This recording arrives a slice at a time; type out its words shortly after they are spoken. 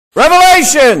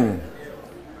Revelation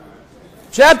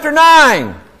chapter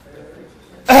 9.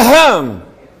 Ahem.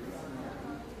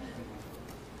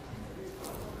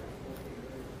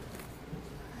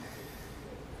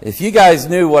 If you guys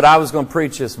knew what I was going to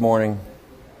preach this morning,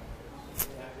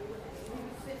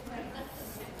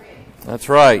 that's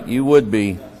right, you would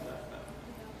be.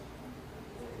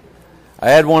 I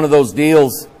had one of those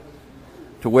deals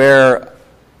to where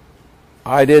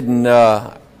I didn't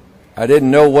know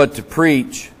what to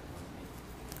preach,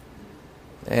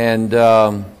 and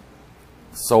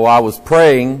so I was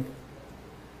praying,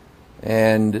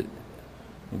 and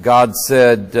God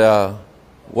said,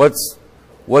 "What's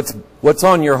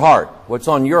on your heart? What's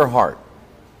on your heart?"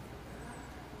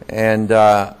 And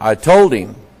I told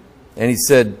him, and he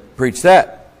said, "Preach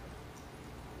that."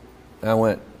 And I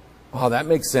went, "Oh, that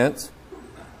makes sense."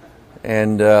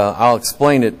 And I'll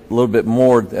explain it a little bit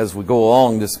more as we go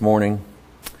along this morning.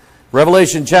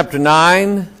 Revelation chapter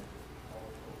 9.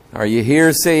 Are you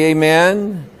here? Say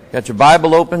amen. Got your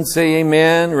Bible open? Say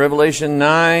amen. Revelation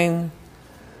 9.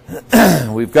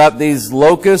 We've got these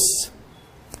locusts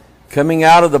coming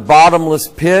out of the bottomless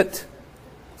pit.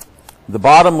 The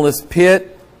bottomless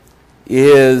pit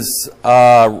is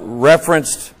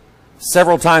referenced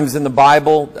several times in the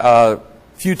Bible, a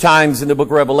few times in the book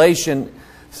of Revelation,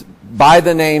 by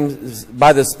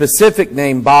the specific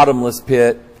name bottomless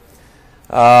pit.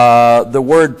 The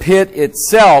word pit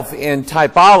itself in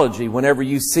typology, whenever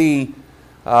you see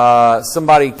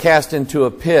somebody cast into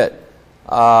a pit.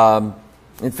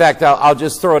 In fact, I'll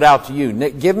just throw it out to you.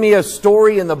 Nick, give me a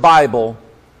story in the Bible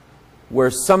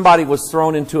where somebody was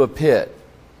thrown into a pit.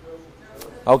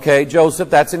 Okay, Joseph,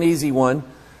 that's an easy one.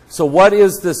 So what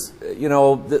is this,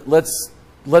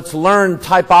 let's learn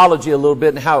typology a little bit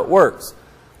and how it works.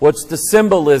 What's the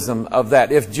symbolism of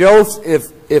that? If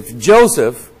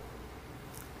Joseph,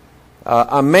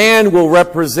 a man will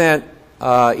represent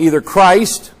either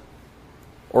Christ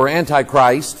or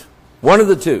Antichrist, one of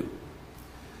the two.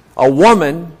 A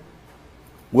woman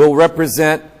will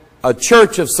represent a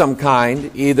church of some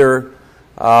kind, either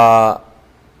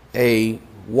a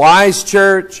wise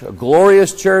church, a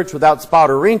glorious church without spot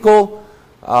or wrinkle,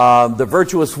 the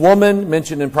virtuous woman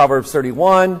mentioned in Proverbs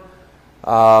 31,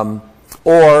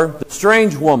 or the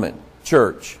strange woman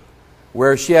church,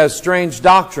 where she has strange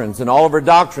doctrines, and all of her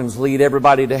doctrines lead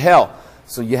everybody to hell.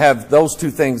 So you have those two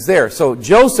things there. So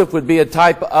Joseph would be a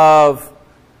type of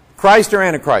Christ or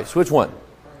Antichrist. Which one?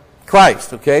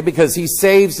 Christ, okay, because he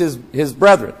saves his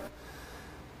brethren.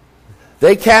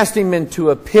 They cast him into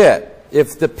a pit.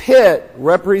 If the pit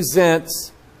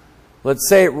represents, let's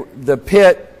say the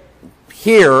pit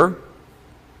here,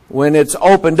 when it's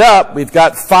opened up, we've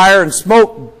got fire and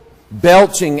smoke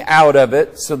belching out of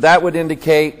it, so that would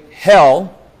indicate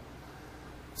hell.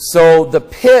 So the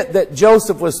pit that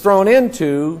Joseph was thrown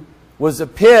into was a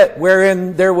pit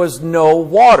wherein there was no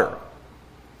water.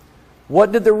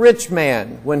 What did the rich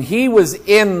man, when he was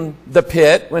in the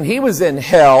pit, when he was in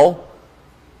hell,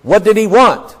 what did he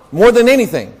want? More than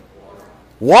anything?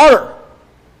 Water.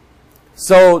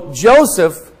 So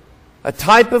Joseph, a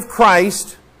type of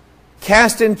Christ,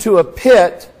 cast into a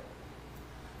pit,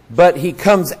 but he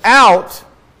comes out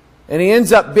and he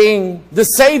ends up being the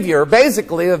savior,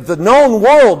 basically, of the known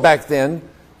world back then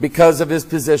because of his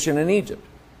position in Egypt.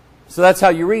 So that's how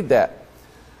you read that.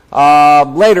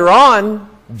 Later on,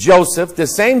 Joseph, the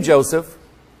same Joseph,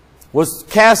 was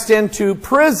cast into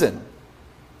prison.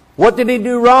 What did he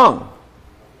do wrong?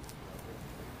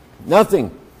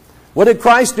 Nothing. What did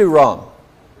Christ do wrong?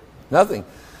 Nothing.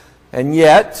 And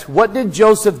yet, what did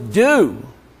Joseph do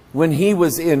when he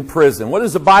was in prison? What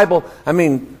is the Bible? I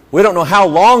mean, we don't know how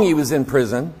long he was in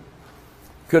prison.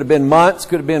 Could have been months,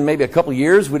 could have been maybe a couple of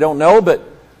years, we don't know, but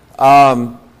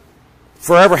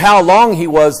forever how long he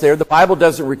was there, the Bible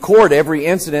doesn't record every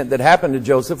incident that happened to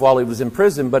Joseph while he was in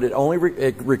prison, but it only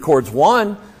it records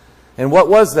one. And what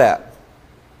was that?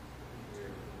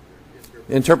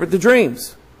 Interpret the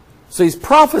dreams. So he's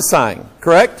prophesying,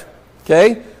 correct?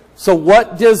 Okay? So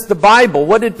what does the Bible,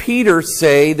 what did Peter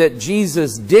say that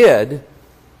Jesus did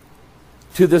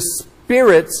to the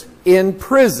spirits in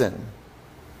prison?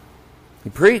 He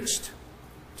preached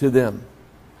to them.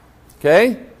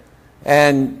 Okay?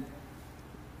 And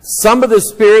some of the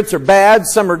spirits are bad,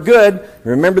 some are good.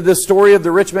 Remember the story of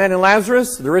the rich man and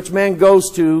Lazarus? The rich man goes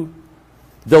to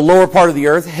the lower part of the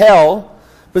earth, hell.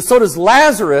 But so does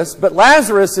Lazarus. But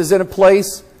Lazarus is in a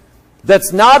place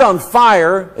that's not on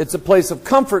fire. It's a place of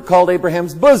comfort called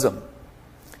Abraham's bosom.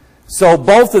 So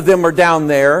both of them are down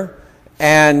there.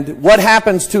 And what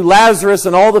happens to Lazarus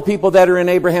and all the people that are in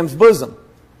Abraham's bosom?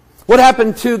 What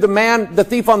happened to the man, the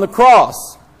thief on the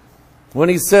cross? When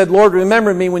he said, Lord,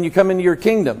 remember me when you come into your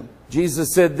kingdom.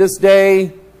 Jesus said, this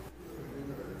day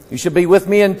you should be with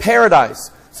me in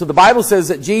paradise. So the Bible says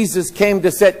that Jesus came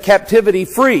to set captivity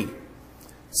free.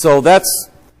 So that's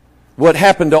what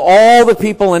happened to all the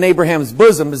people in Abraham's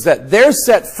bosom, is that they're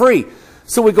set free.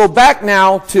 So we go back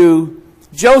now to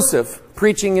Joseph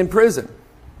preaching in prison.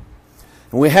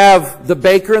 And we have the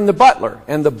baker and the butler.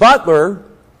 And the butler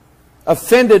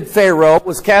offended Pharaoh,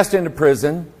 was cast into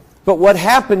prison. But what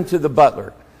happened to the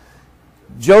butler?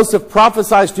 Joseph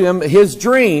prophesies to him his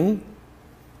dream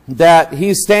that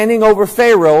he's standing over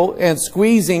Pharaoh and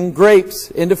squeezing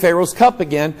grapes into Pharaoh's cup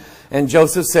again. And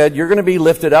Joseph said, you're going to be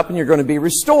lifted up and you're going to be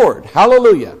restored.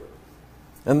 Hallelujah.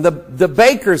 And the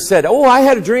baker said, oh, I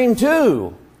had a dream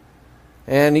too.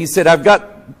 And he said, I've got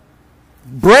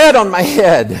bread on my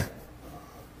head.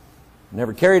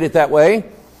 Never carried it that way.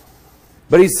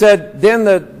 But he said, then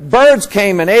the birds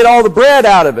came and ate all the bread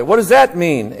out of it. What does that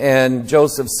mean? And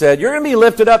Joseph said, you're going to be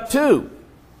lifted up too.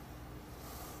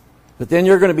 But then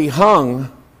you're going to be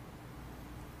hung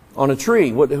on a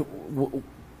tree.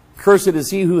 Cursed is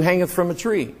he who hangeth from a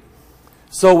tree.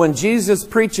 So when Jesus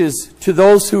preaches to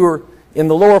those who are in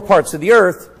the lower parts of the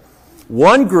earth,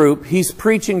 one group, he's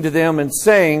preaching to them and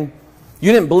saying,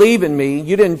 you didn't believe in me,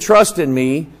 you didn't trust in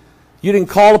me, you didn't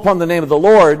call upon the name of the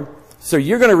Lord, so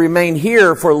you're going to remain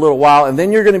here for a little while, and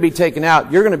then you're going to be taken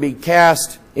out. You're going to be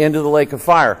cast into the lake of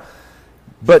fire.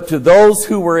 But to those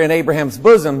who were in Abraham's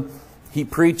bosom, he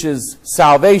preaches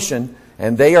salvation,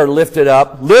 and they are lifted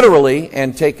up, literally,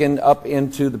 and taken up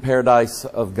into the paradise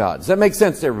of God. Does that make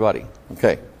sense to everybody?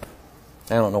 Okay.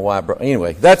 I don't know why I brought...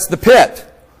 Anyway, that's the pit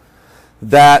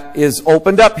that is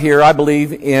opened up here, I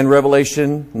believe, in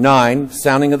Revelation 9,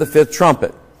 sounding of the fifth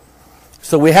trumpet.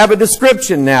 So we have a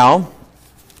description now.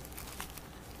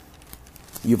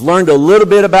 You've learned a little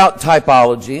bit about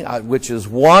typology, which is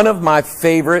one of my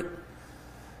favorite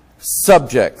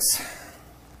subjects.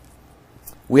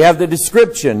 We have the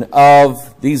description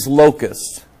of these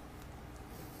locusts.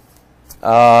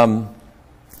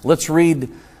 Let's read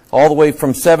all the way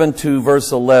from 7 to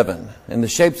verse 11. And the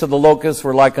shapes of the locusts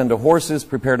were like unto horses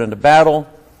prepared unto battle.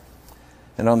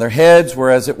 And on their heads were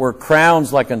as it were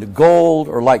crowns like unto gold,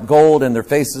 or like gold, and their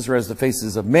faces were as the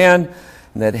faces of men.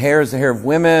 And that hair is the hair of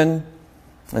women.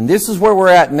 And this is where we're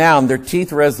at now. And their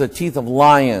teeth were as the teeth of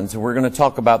lions. And we're going to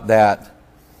talk about that.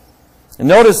 And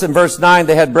notice in verse 9,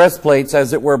 they had breastplates,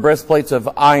 as it were breastplates of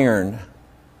iron.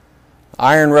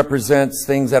 Iron represents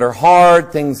things that are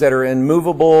hard, things that are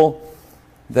immovable,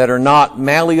 that are not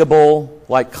malleable,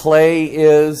 like clay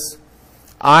is.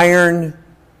 Iron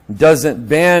doesn't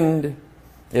bend.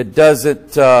 It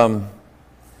doesn't...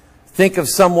 think of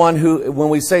someone who, when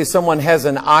we say someone has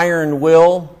an iron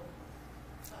will,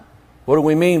 what do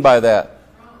we mean by that?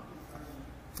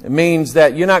 It means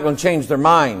that you're not going to change their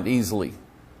mind easily.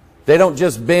 They don't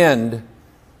just bend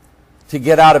to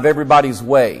get out of everybody's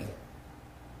way.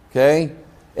 Okay?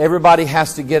 Everybody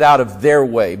has to get out of their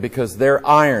way because they're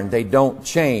iron. They don't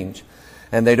change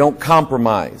and they don't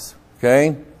compromise.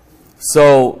 Okay?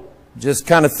 So just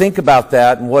kind of think about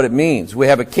that and what it means. We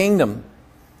have a kingdom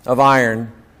of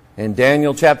iron in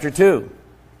Daniel chapter 2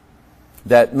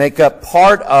 that make up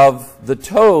part of the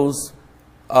toes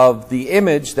of the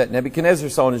image that Nebuchadnezzar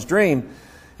saw in his dream.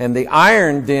 And the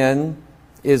iron then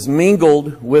is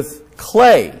mingled with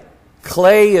clay.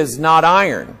 Clay is not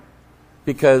iron.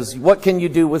 Because what can you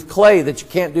do with clay that you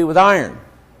can't do with iron?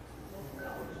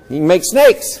 You can make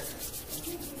snakes.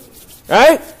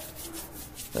 Right?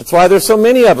 That's why there's so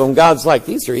many of them. God's like,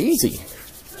 these are easy.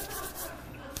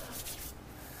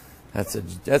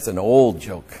 That's an old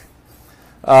joke.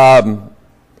 So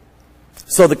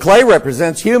the clay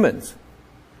represents humans.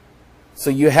 So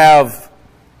you have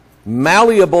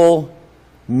malleable,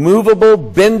 movable,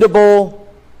 bendable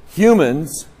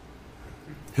humans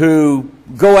who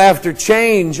go after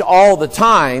change all the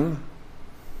time.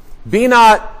 Be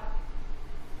not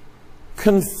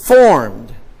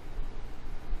conformed.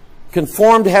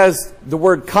 Conformed has the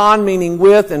word con meaning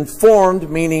with, and formed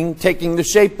meaning taking the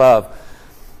shape of.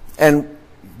 And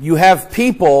you have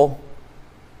people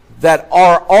that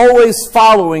are always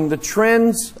following the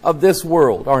trends of this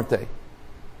world, aren't they?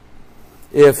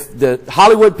 If the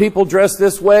Hollywood people dress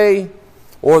this way,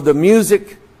 or the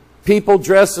music people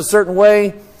dress a certain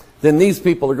way, then these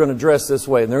people are going to dress this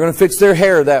way. And they're going to fix their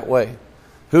hair that way.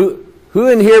 Who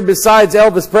in here besides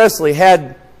Elvis Presley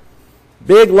had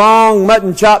big, long,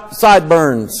 mutton chop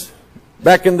sideburns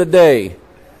back in the day?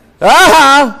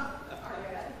 Ah!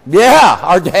 Yeah,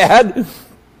 our dad.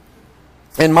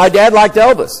 And my dad liked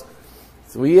Elvis.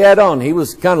 So he had on. He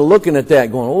was kind of looking at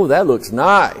that going, oh, that looks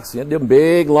nice. He had them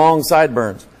big, long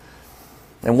sideburns.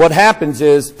 And what happens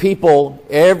is people,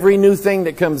 every new thing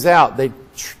that comes out,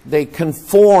 they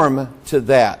conform to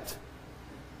that.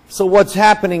 So what's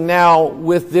happening now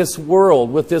with this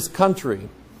world, with this country,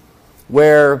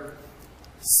 where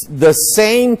the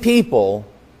same people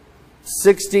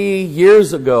 60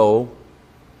 years ago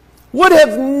would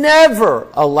have never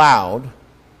allowed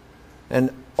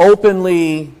an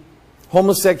openly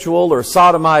homosexual or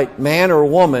sodomite man or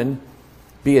woman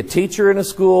be a teacher in a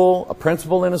school, a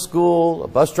principal in a school, a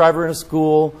bus driver in a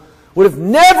school, would have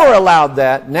never allowed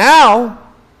that. Now,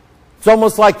 it's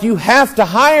almost like you have to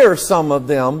hire some of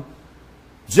them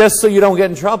just so you don't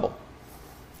get in trouble.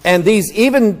 And these,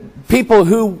 even people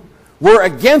who were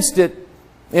against it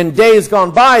in days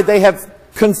gone by, they have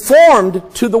conformed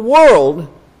to the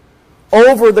world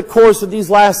over the course of these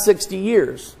last 60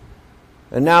 years.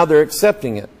 And now they're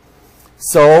accepting it.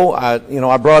 So, I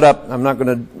brought up, I'm not going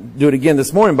to do it again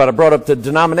this morning, but I brought up the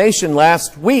denomination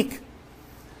last week,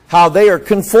 how they are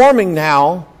conforming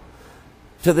now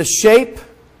to the shape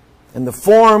and the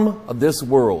form of this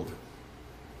world.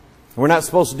 We're not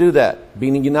supposed to do that. Be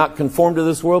ye not conformed to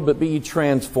this world, but be ye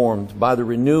transformed by the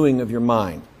renewing of your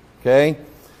mind. Okay?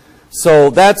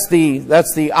 So that's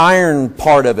the iron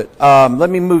part of it. Let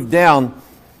me move down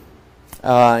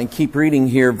and keep reading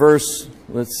here.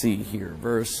 Let's see here.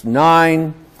 Verse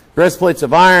 9. Breastplates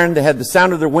of iron. They had the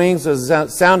sound of their wings as the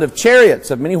sound of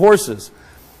chariots, of many horses,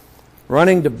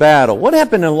 running to battle. What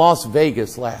happened in Las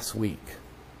Vegas last week?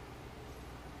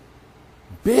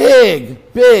 Big,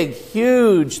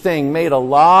 huge thing. Made a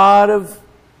lot of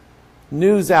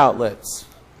news outlets.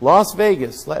 Las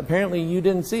Vegas. Apparently you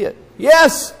didn't see it.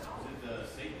 Yes!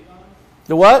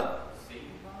 The what?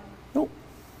 Nope.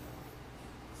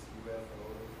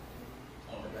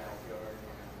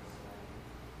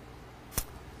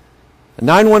 A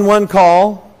 911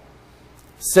 call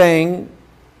saying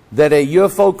that a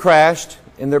UFO crashed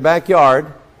in their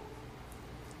backyard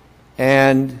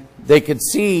and they could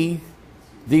see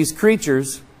these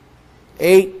creatures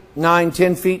 8, 9,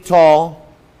 10 feet tall,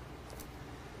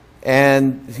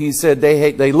 and he said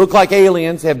they look like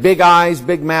aliens, have big eyes,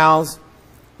 big mouths.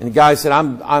 And the guy said,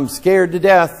 I'm scared to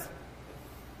death.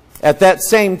 At that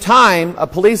same time, a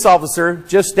police officer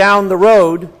just down the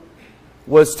road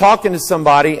was talking to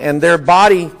somebody, and their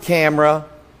body camera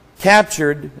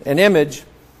captured an image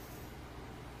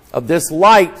of this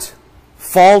light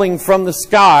falling from the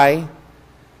sky.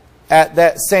 At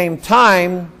that same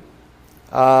time,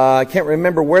 I can't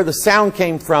remember where the sound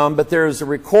came from, but there's a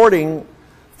recording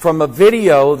from a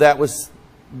video that was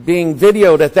being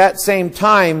videoed at that same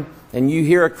time, and you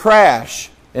hear a crash,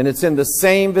 and it's in the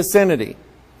same vicinity.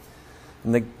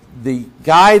 And the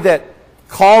guy that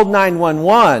called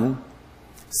 911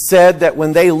 said that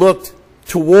when they looked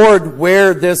toward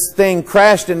where this thing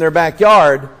crashed in their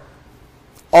backyard,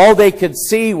 all they could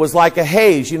see was like a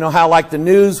haze. You know how like the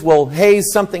news will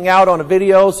haze something out on a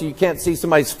video so you can't see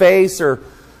somebody's face or,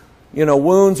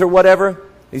 wounds or whatever?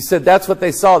 He said that's what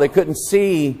they saw. They couldn't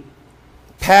see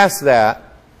past that.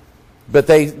 But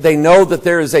they know that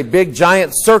there is a big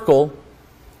giant circle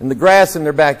in the grass in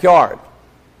their backyard.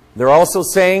 They're also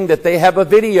saying that they have a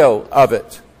video of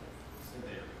it.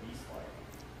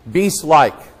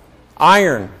 Beast-like.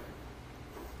 Iron.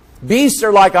 Beasts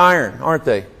are like iron, aren't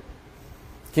they?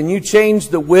 Can you change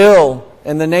the will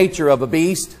and the nature of a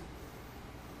beast?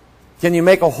 Can you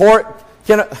make a horse?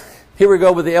 Here we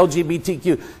go with the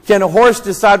LGBTQ. Can a horse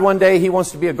decide one day he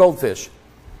wants to be a goldfish?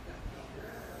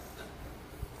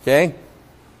 Okay?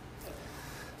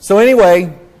 So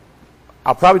anyway,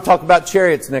 I'll probably talk about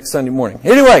chariots next Sunday morning.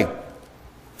 Anyway,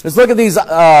 let's look at these.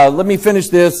 Let me finish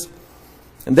this.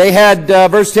 And they had,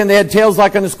 verse 10, they had tails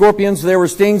like unto scorpions. There were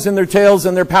stings in their tails,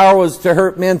 and their power was to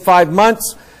hurt men 5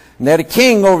 months. And they had a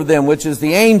king over them, which is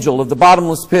the angel of the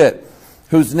bottomless pit,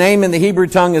 whose name in the Hebrew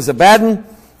tongue is Abaddon,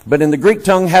 but in the Greek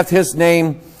tongue hath his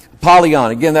name Apollyon.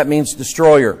 Again, that means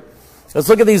destroyer. Let's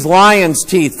look at these lion's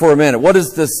teeth for a minute. What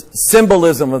is the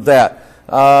symbolism of that?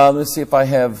 Let's see if I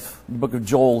have the book of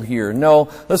Joel here.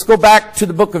 No. Let's go back to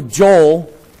the book of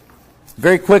Joel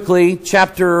very quickly,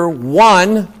 chapter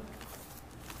 1.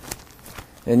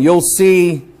 And you'll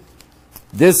see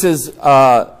this is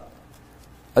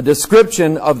a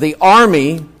description of the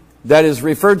army that is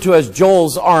referred to as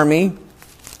Joel's army.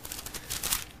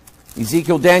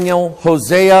 Ezekiel, Daniel,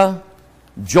 Hosea,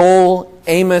 Joel,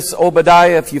 Amos,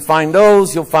 Obadiah. If you find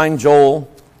those, you'll find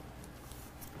Joel.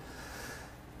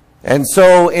 And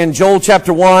so in Joel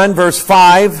chapter 1, verse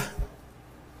 5,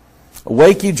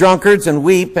 awake ye drunkards, and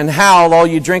weep, and howl, all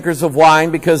you drinkers of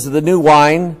wine, because of the new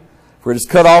wine. For it is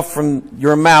cut off from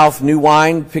your mouth, new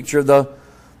wine, picture of the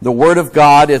the Word of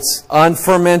God. It's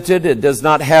unfermented. It does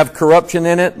not have corruption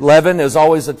in it. Leaven is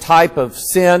always a type of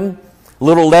sin.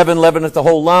 Little leaven leaveneth the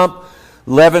whole lump.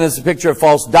 Leaven is a picture of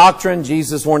false doctrine.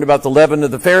 Jesus warned about the leaven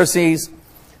of the Pharisees.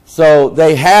 So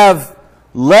they have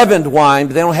leavened wine,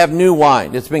 but they don't have new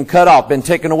wine. It's been cut off, been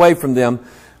taken away from them,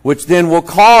 which then will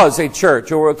cause a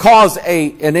church, or will cause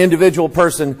an individual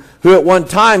person who at one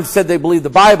time said they believed the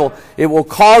Bible, it will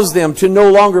cause them to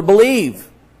no longer believe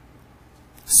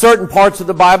certain parts of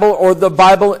the Bible or the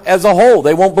Bible as a whole.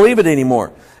 They won't believe it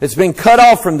anymore. It's been cut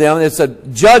off from them. It's a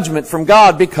judgment from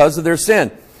God because of their sin.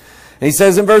 And he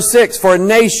says in verse 6, for a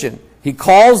nation, he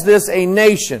calls this a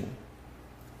nation.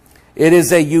 It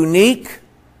is a unique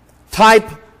type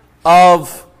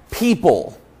of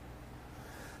people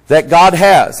that God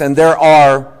has. And there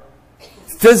are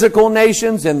physical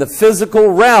nations in the physical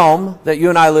realm that you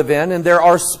and I live in, and there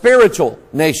are spiritual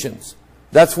nations.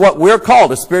 That's what we're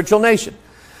called, a spiritual nation.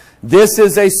 This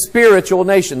is a spiritual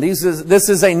nation. This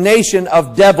is a nation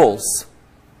of devils,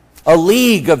 a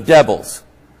league of devils.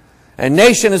 A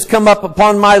nation has come up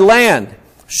upon my land,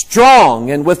 strong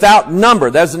and without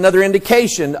number. That's another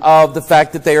indication of the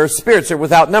fact that they are spirits. They're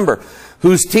without number.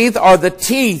 Whose teeth are the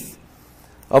teeth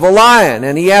of a lion,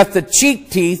 and he hath the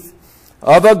cheek teeth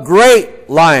of a great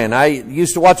lion. I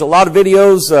used to watch a lot of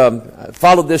videos. I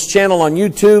followed this channel on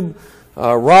YouTube,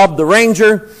 Rob the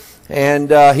Ranger, and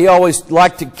he always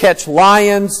liked to catch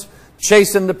lions,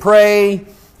 chasing the prey,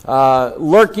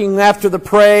 lurking after the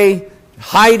prey,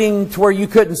 hiding to where you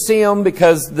couldn't see them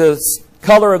because the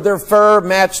color of their fur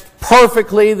matched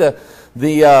perfectly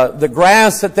the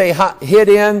grass that they hid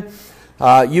in.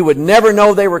 You would never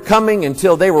know they were coming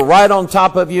until they were right on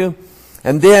top of you.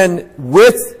 And then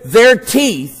with their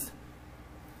teeth,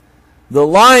 the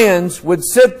lions would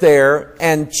sit there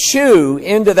and chew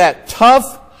into that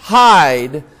tough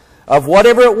hide of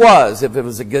whatever it was. If it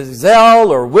was a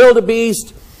gazelle or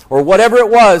wildebeest or whatever it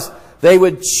was, they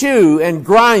would chew and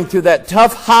grind through that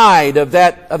tough hide of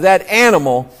that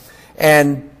animal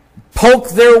and poke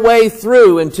their way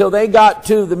through until they got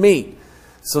to the meat.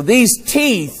 So these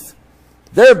teeth,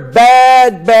 they're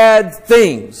bad, bad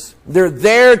things. They're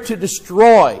there to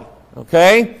destroy.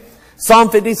 Okay? Psalm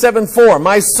 57:4.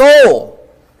 My soul.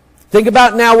 Think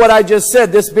about now what I just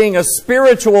said, this being a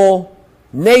spiritual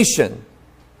nation.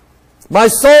 My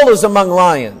soul is among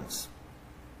lions.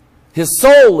 His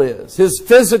soul is. His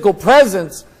physical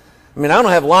presence. I mean, I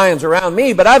don't have lions around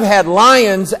me, but I've had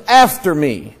lions after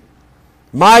me.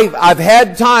 I've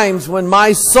had times when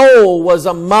my soul was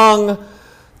among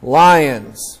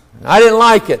lions. I didn't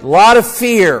like it. A lot of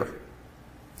fear.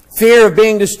 Fear of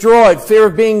being destroyed. Fear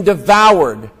of being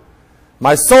devoured.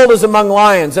 My soul is among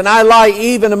lions, and I lie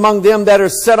even among them that are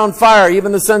set on fire,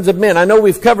 even the sons of men. I know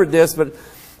we've covered this, but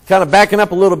kind of backing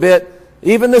up a little bit.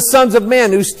 Even the sons of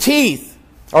men whose teeth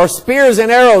are spears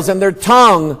and arrows, and their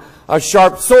tongue a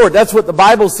sharp sword. That's what the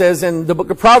Bible says in the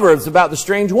book of Proverbs about the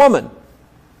strange woman.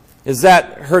 Is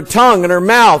that her tongue and her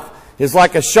mouth is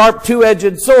like a sharp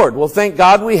two-edged sword. Well, thank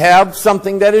God we have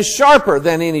something that is sharper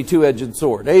than any two-edged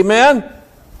sword. Amen?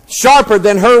 Sharper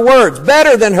than her words.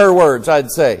 Better than her words,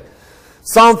 I'd say.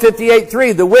 Psalm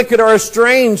 58:3. The wicked are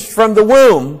estranged from the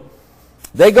womb.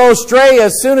 They go astray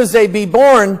as soon as they be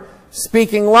born,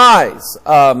 speaking lies.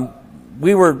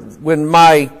 When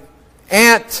my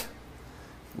aunt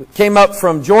came up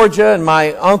from Georgia, and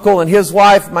my uncle and his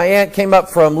wife, my aunt came up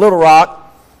from Little Rock,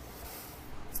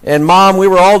 and Mom, we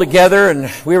were all together, and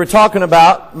we were talking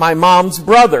about my mom's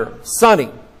brother,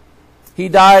 Sonny. He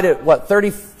died at,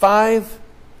 35?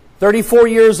 34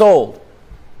 years old.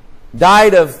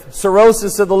 Died of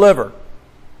cirrhosis of the liver.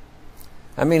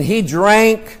 I mean, he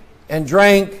drank and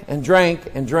drank and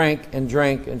drank and drank and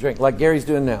drank and drank, like Gary's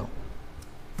doing now.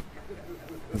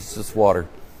 It's just water.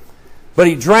 But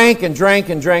he drank and drank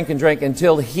and drank and drank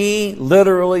until he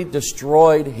literally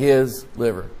destroyed his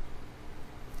liver.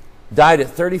 Died at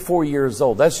 34 years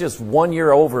old. That's just 1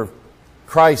 year over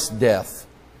Christ's death.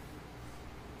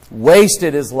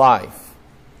 Wasted his life.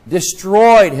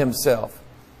 Destroyed himself.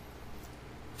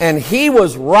 And he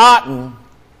was rotten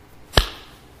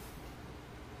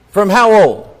from how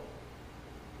old?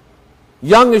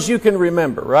 Young as you can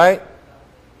remember, right?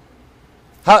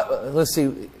 Let's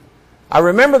see. I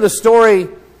remember the story.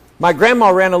 My grandma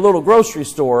ran a little grocery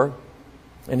store,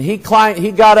 and he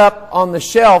got up on the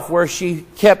shelf where she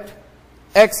kept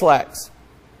X-Lax.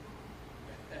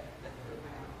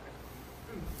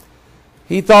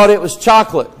 He thought it was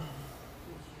chocolate.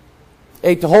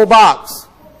 Ate the whole box.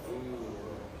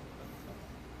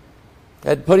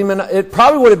 Had put him in. It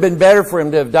probably would have been better for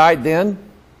him to have died then.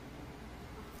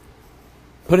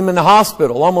 Put him in the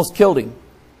hospital. Almost killed him.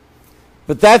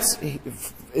 But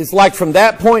it's like from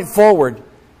that point forward,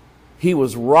 he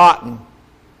was rotten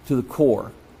to the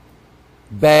core.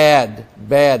 Bad,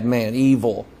 bad man,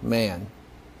 evil man.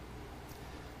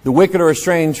 The wicked are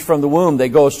estranged from the womb. They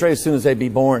go astray as soon as they be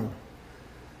born.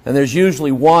 And there's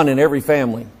usually one in every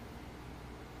family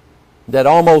that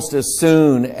almost as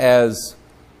soon as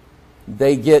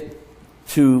they get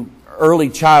to early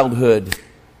childhood,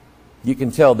 you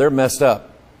can tell they're messed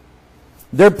up.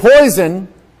 Their poison,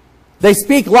 they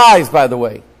speak lies, by the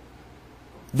way.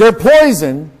 Their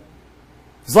poison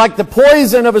is like the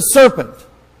poison of a serpent.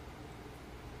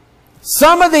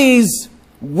 Some of these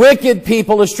wicked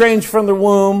people estranged from the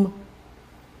womb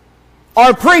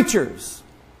are preachers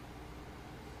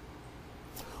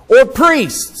or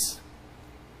priests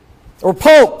or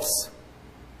popes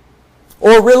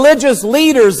or religious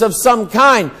leaders of some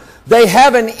kind. They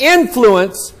have an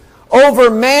influence over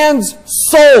man's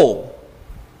soul.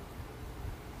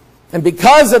 And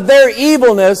because of their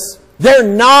evilness, they're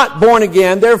not born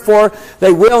again. Therefore,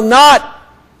 they will not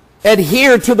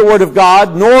adhere to the Word of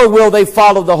God, nor will they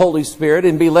follow the Holy Spirit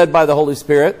and be led by the Holy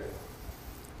Spirit.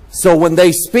 So when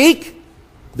they speak,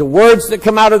 the words that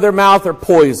come out of their mouth are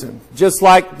poison. Just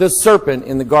like the serpent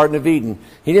in the Garden of Eden.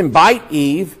 He didn't bite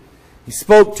Eve. He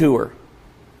spoke to her.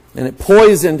 And it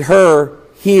poisoned her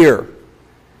here.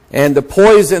 And the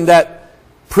poison that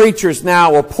preachers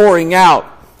now are pouring out,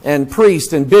 and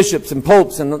priests and bishops and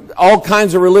popes and all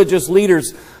kinds of religious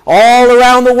leaders all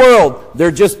around the world, they're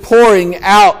just pouring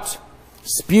out,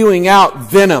 spewing out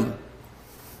venom.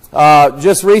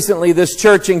 Just recently, this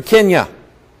church in Kenya,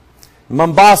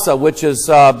 Mombasa, which is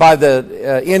by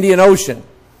the Indian Ocean.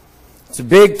 It's a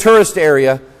big tourist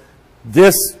area.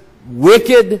 This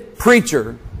wicked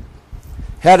preacher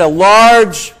had a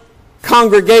large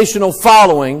congregational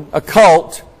following, a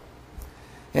cult,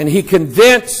 and he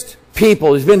convinced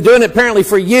people, he's been doing it apparently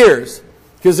for years,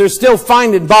 because they're still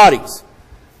finding bodies.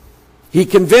 He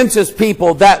convinces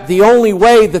people that the only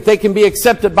way that they can be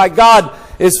accepted by God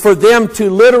is for them to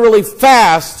literally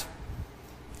fast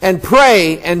and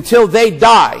pray until they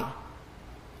die.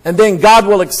 And then God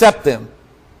will accept them.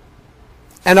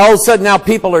 And all of a sudden now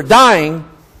people are dying.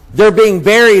 They're being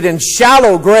buried in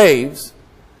shallow graves.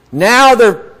 Now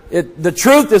the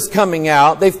truth is coming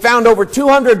out. They found over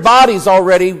 200 bodies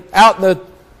already out in the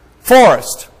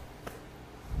forest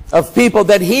of people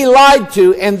that he lied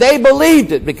to, and they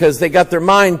believed it because they got their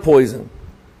mind poisoned.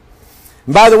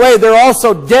 And by the way, they're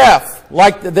also deaf.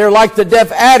 They're like the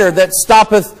deaf adder that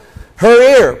stoppeth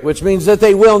her ear, which means that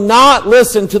they will not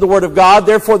listen to the Word of God.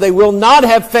 Therefore, they will not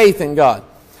have faith in God,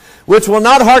 which will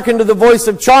not hearken to the voice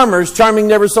of charmers, charming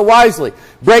never so wisely.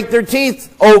 Break their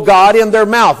teeth, O God, in their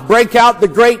mouth. Break out the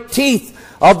great teeth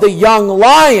of the young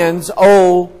lions,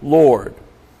 O Lord.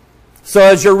 So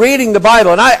as you're reading the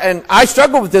Bible, and I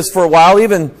struggled with this for a while,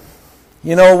 even,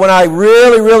 when I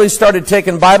really started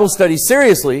taking Bible study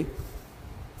seriously,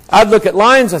 I'd look at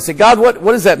lions, I said, God, what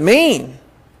does that mean?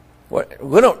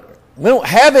 We don't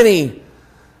have any.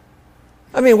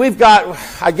 I mean, we've got,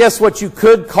 I guess, what you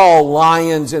could call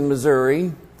lions in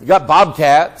Missouri. We've got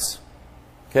bobcats.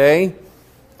 Okay?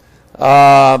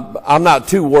 I'm not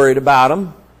too worried about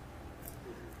them.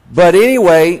 But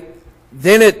anyway,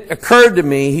 then it occurred to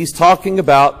me, he's talking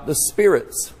about the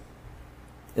spirits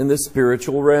in the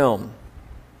spiritual realm.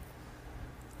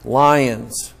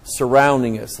 Lions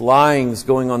surrounding us. Lions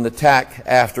going on the attack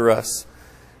after us.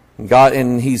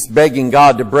 And he's begging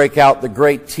God to break out the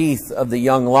great teeth of the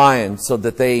young lion so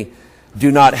that they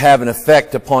do not have an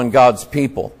effect upon God's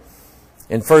people.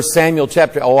 In 1 Samuel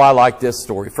I like this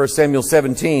story. 1 Samuel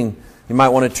 17, you might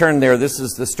want to turn there. This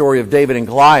is the story of David and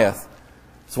Goliath.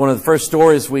 It's one of the first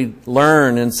stories we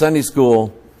learn in Sunday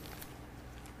school.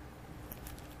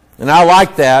 And I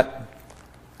like that.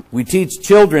 We teach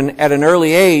children at an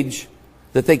early age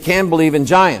that they can believe in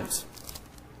giants.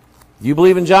 Do you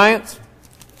believe in giants?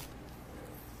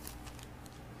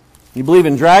 You believe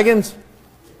in dragons?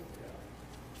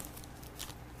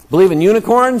 Believe in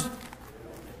unicorns?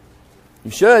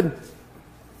 You should.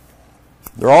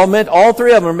 They're all meant, all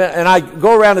three of them are meant, and I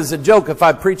go around as a joke if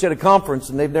I preach at a conference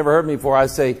and they've never heard me before. I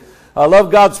say, I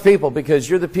love God's people because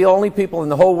you're the only people in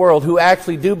the whole world who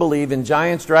actually do believe in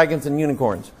giants, dragons, and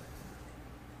unicorns.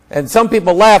 And some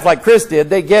people laugh like Chris did.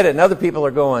 They get it. And other people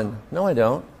are going, no, I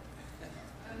don't.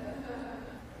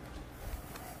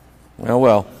 Oh,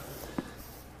 well.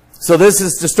 So this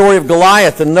is the story of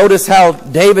Goliath. And notice how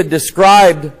David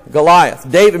described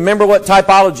Goliath. David, remember what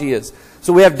typology is.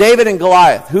 So we have David and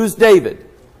Goliath. Who's David?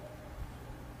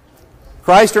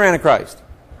 Christ or Antichrist?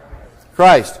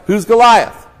 Christ. Who's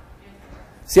Goliath?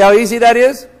 See how easy that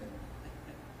is?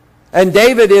 And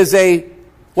David is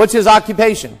what's his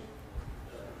occupation?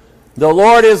 The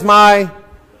Lord is my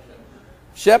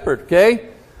shepherd. Okay?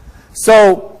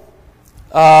 So,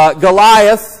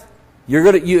 Goliath,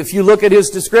 if you look at his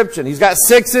description, he's got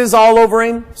 6s all over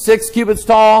him, 6 cubits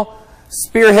tall.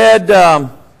 Spearhead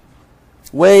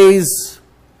weighs,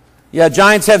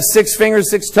 giants have 6 fingers,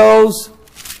 6 toes.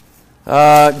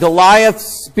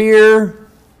 Goliath's spear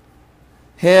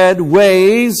head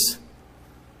weighs,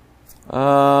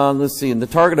 let's see, in the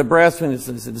target of brass,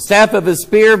 the staff of his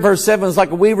spear, verse 7, is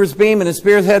like a weaver's beam, and his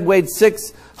spear's head weighed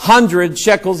 600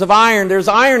 shekels of iron. There's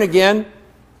iron again.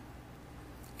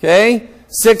 Okay?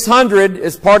 600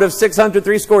 is part of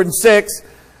 600, 6.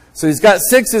 So he's got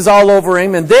 6s all over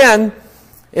him. And then,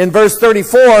 in verse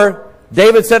 34,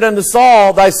 David said unto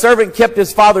Saul, thy servant kept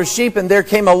his father's sheep, and there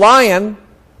came a lion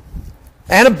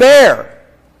and a bear,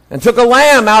 and took a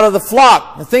lamb out of the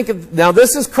flock. Now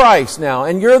this is Christ now,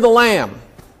 and you're the lamb.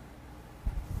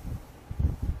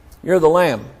 You're the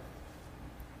lamb.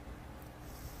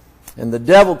 And the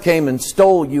devil came and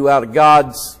stole you out of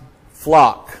God's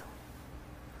flock.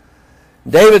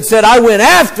 David said, I went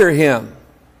after him.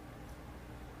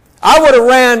 I would have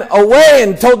ran away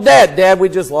and told Dad, we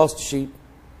just lost a sheep.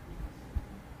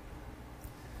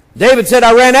 David said,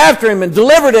 I ran after him and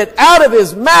delivered it out of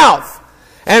his mouth.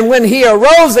 And when he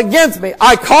arose against me,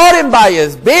 I caught him by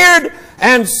his beard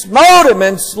and smote him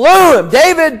and slew him.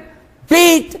 David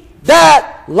beat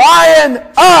that lion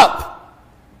up.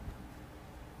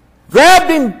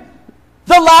 Grabbed him.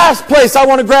 The last place I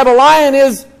want to grab a lion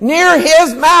is near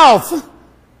his mouth.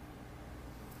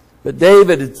 But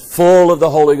David is full of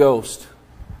the Holy Ghost.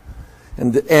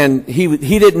 And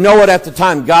he didn't know it at the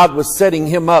time. God was setting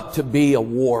him up to be a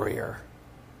warrior.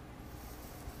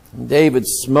 And David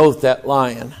smote that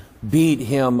lion, beat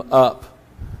him up.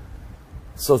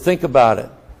 So think about it.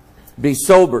 Be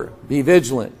sober, be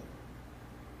vigilant.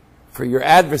 For your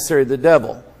adversary, the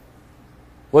devil.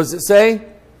 What does it say?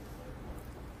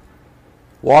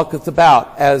 Walketh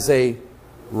about as a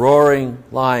roaring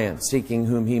lion, seeking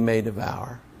whom he may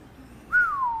devour.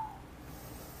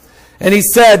 And he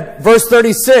said, verse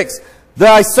 36,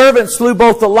 thy servant slew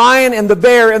both the lion and the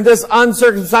bear, and this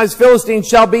uncircumcised Philistine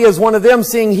shall be as one of them,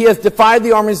 seeing he hath defied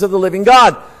the armies of the living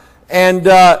God. And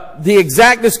the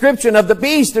exact description of the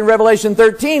beast in Revelation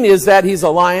 13 is that he's a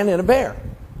lion and a bear.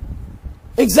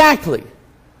 Exactly.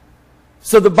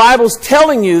 So the Bible's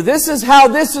telling you this is how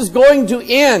this is going to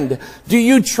end. Do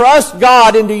you trust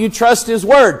God and do you trust His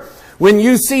Word? When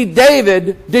you see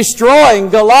David destroying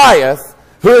Goliath,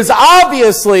 who is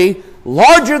obviously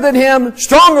larger than him,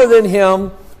 stronger than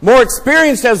him, more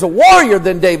experienced as a warrior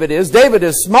than David is. David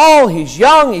is small, he's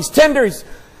young, he's tender,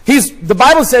 the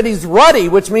Bible said he's ruddy,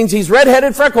 which means he's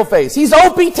red-headed, freckle-faced. He's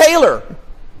Opie Taylor.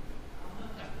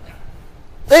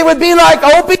 They would be like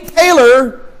Opie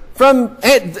Taylor from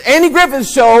Andy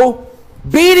Griffith's show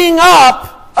beating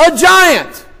up a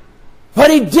giant.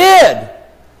 But he did.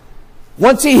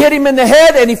 Once he hit him in the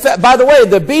head, and by the way,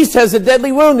 the beast has a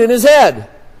deadly wound in his head.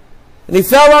 And he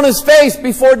fell on his face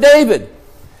before David.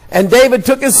 And David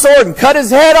took his sword and cut his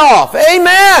head off.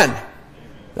 Amen.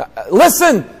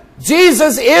 Listen,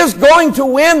 Jesus is going to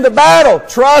win the battle.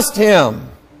 Trust Him.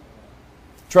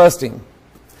 Trust Him.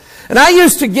 And I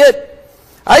used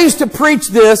to preach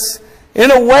this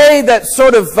in a way that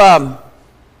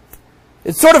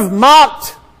it sort of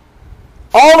mocked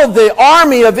all of the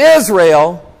army of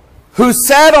Israel who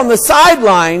sat on the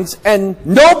sidelines and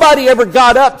nobody ever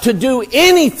got up to do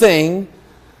anything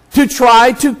to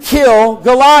try to kill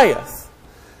Goliath.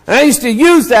 And I used to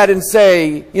use that and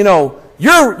say, you know,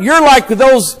 you're like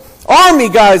those army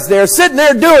guys there sitting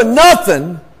there doing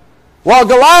nothing while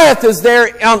Goliath is there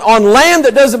on land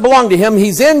that doesn't belong to him.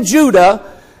 He's in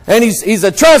Judah and he's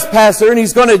a trespasser and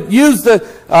he's going to use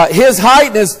his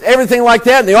height and everything like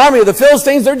that. And the army of the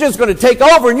Philistines, they're just going to take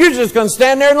over and you're just going to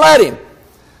stand there and let him.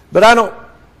 But I don't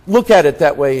look at it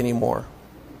that way anymore.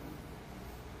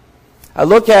 I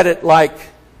look at it like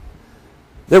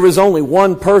there was only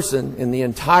one person in the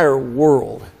entire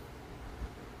world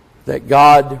that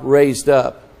God raised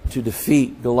up to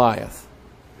defeat Goliath.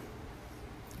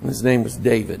 And his name was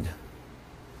David.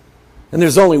 And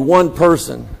there's only one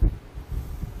person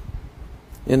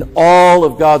in all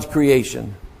of God's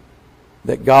creation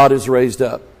that God has raised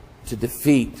up to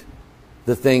defeat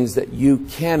the things that you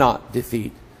cannot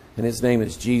defeat. And His name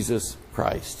is Jesus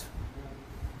Christ.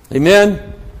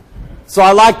 Amen? So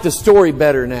I like the story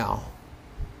better now.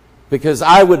 Because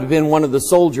I would have been one of the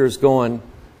soldiers going,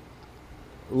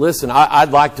 listen,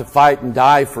 I'd like to fight and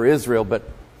die for Israel, but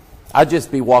I'd just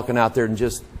be walking out there and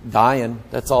just dying.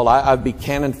 That's all. I'd be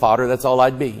cannon fodder. That's all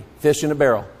I'd be. Fish in a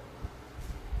barrel.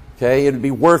 Okay? It'd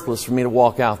be worthless for me to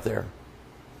walk out there.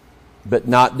 But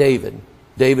not David.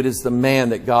 David is the man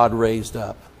that God raised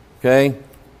up. Okay?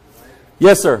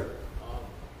 Yes, sir.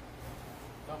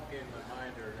 Something in my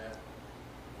mind or that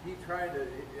he tried to,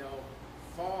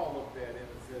 Saul looked at him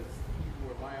and says, "You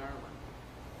were my armor,"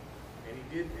 and he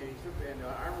did, and he took, and the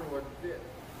armor wasn't fit.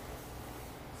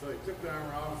 So he took the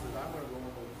armor off and says, "I'm going to go in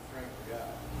with the strength of God."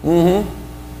 Mm-hmm.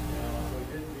 So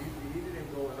he didn't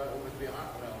go with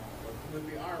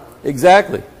the armor.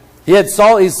 Exactly. He had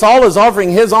Saul is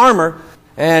offering his armor,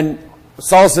 and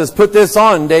Saul says, "Put this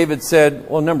on." David said,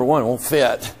 "Well, number one, it won't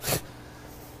fit."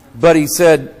 But he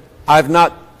said, I've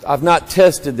not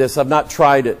tested this. I've not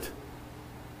tried it.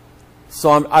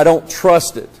 So I don't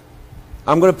trust it.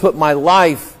 I'm going to put my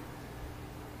life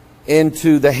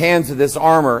into the hands of this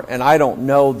armor, and I don't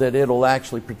know that it'll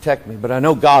actually protect me, but I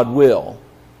know God will.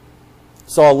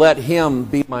 So I'll let Him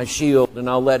be my shield, and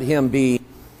I'll let Him be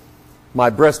my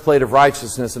breastplate of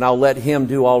righteousness, and I'll let Him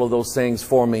do all of those things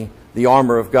for me, the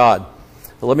armor of God.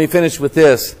 But let me finish with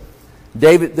this.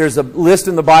 There's a list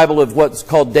in the Bible of what's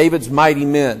called David's mighty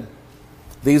men.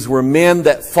 These were men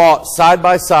that fought side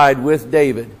by side with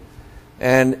David.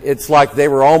 And it's like they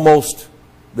were almost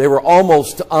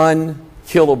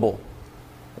unkillable.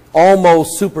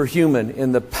 Almost superhuman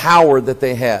in the power that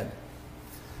they had.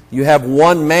 You have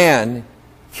one man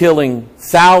killing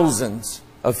thousands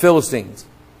of Philistines,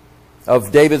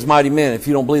 of David's mighty men. If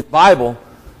you don't believe the Bible,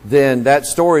 then that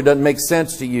story doesn't make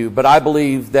sense to you. But I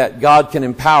believe that God can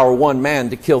empower one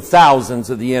man to kill thousands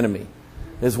of the enemy,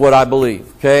 is what I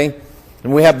believe. Okay?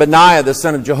 And we have Benaiah, the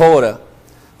son of Jehoiada,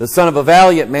 the son of a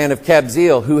valiant man of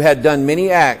Kabzeel, who had done many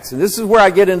acts. And this is where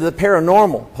I get into the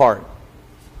paranormal part.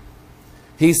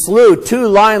 He slew 2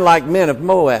 lion-like men of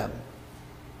Moab.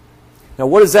 Now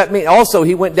what does that mean? Also,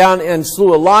 he went down and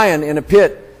slew a lion in a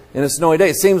pit in a snowy day.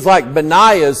 It seems like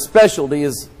Benaiah's specialty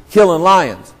is killing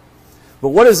lions. But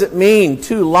what does it mean,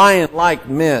 2 lion-like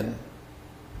men?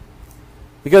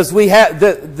 Because we have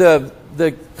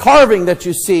the carving that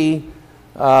you see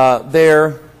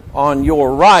there on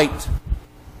your right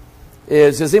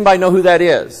is, does anybody know who that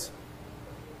is?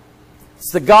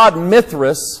 It's the god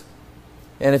Mithras.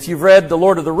 And if you've read The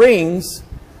Lord of the Rings,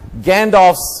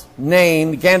 Gandalf's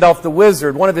name, Gandalf the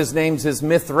Wizard, one of his names is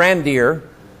Mithrandir.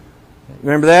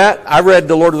 Remember that? I read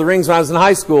The Lord of the Rings when I was in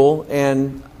high school,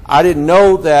 and I didn't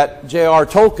know that J.R.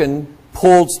 Tolkien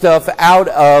pulled stuff out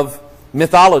of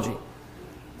mythology.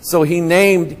 So he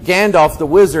named Gandalf the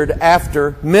Wizard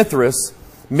after Mithras.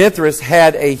 Mithras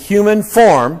had a human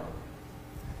form.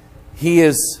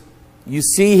 You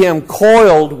see him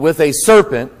coiled with a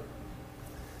serpent.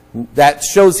 That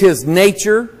shows his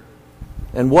nature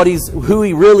and who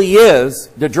he really is.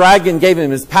 The dragon gave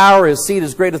him his power, his seat,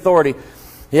 his great authority.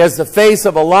 He has the face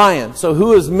of a lion. So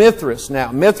who is Mithras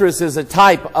now? Mithras is a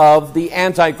type of the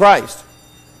Antichrist,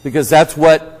 because that's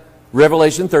what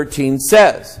Revelation 13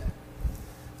 says.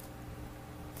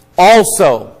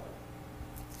 Also,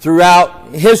 throughout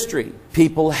history,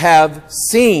 people have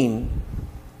seen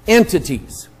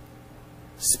entities,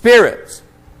 spirits,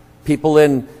 people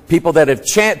that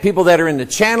are into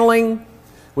channeling,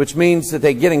 which means that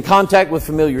they get in contact with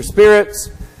familiar spirits,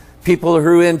 people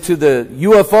who are into the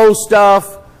UFO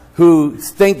stuff, who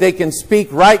think they can speak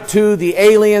right to the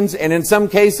aliens, and in some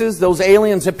cases those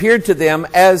aliens appeared to them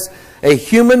as a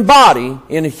human body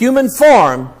in a human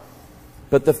form,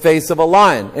 but the face of a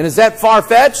lion. And is that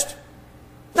far-fetched?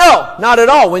 No, not at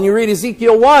all. When you read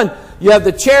Ezekiel 1, you have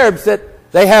the cherubs that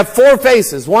they have 4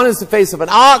 faces. One is the face of an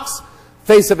ox,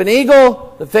 face of an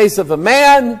eagle, the face of a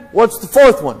man. What's the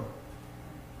 4th one?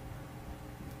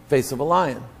 Face of a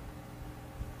lion.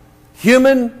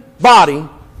 Human body,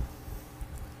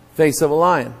 face of a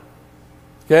lion.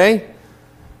 Okay?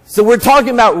 So we're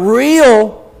talking about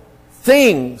real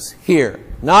things here.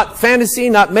 Not fantasy,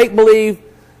 not make-believe,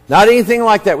 not anything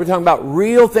like that. We're talking about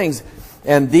real things.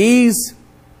 And these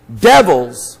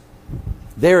devils,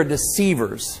 they are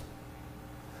deceivers.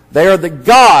 They are the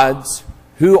gods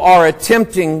who are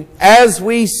attempting, as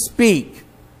we speak,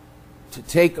 to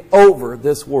take over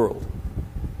this world.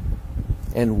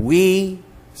 And we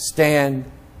stand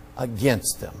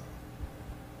against them.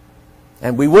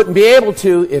 And we wouldn't be able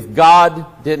to if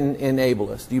God didn't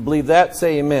enable us. Do you believe that?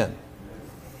 Say amen.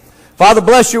 Father,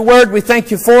 bless your word. We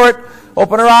thank you for it.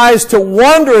 Open our eyes to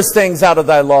wondrous things out of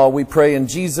thy law. We pray in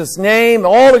Jesus' name.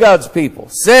 All of God's people,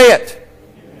 say it.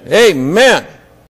 Amen.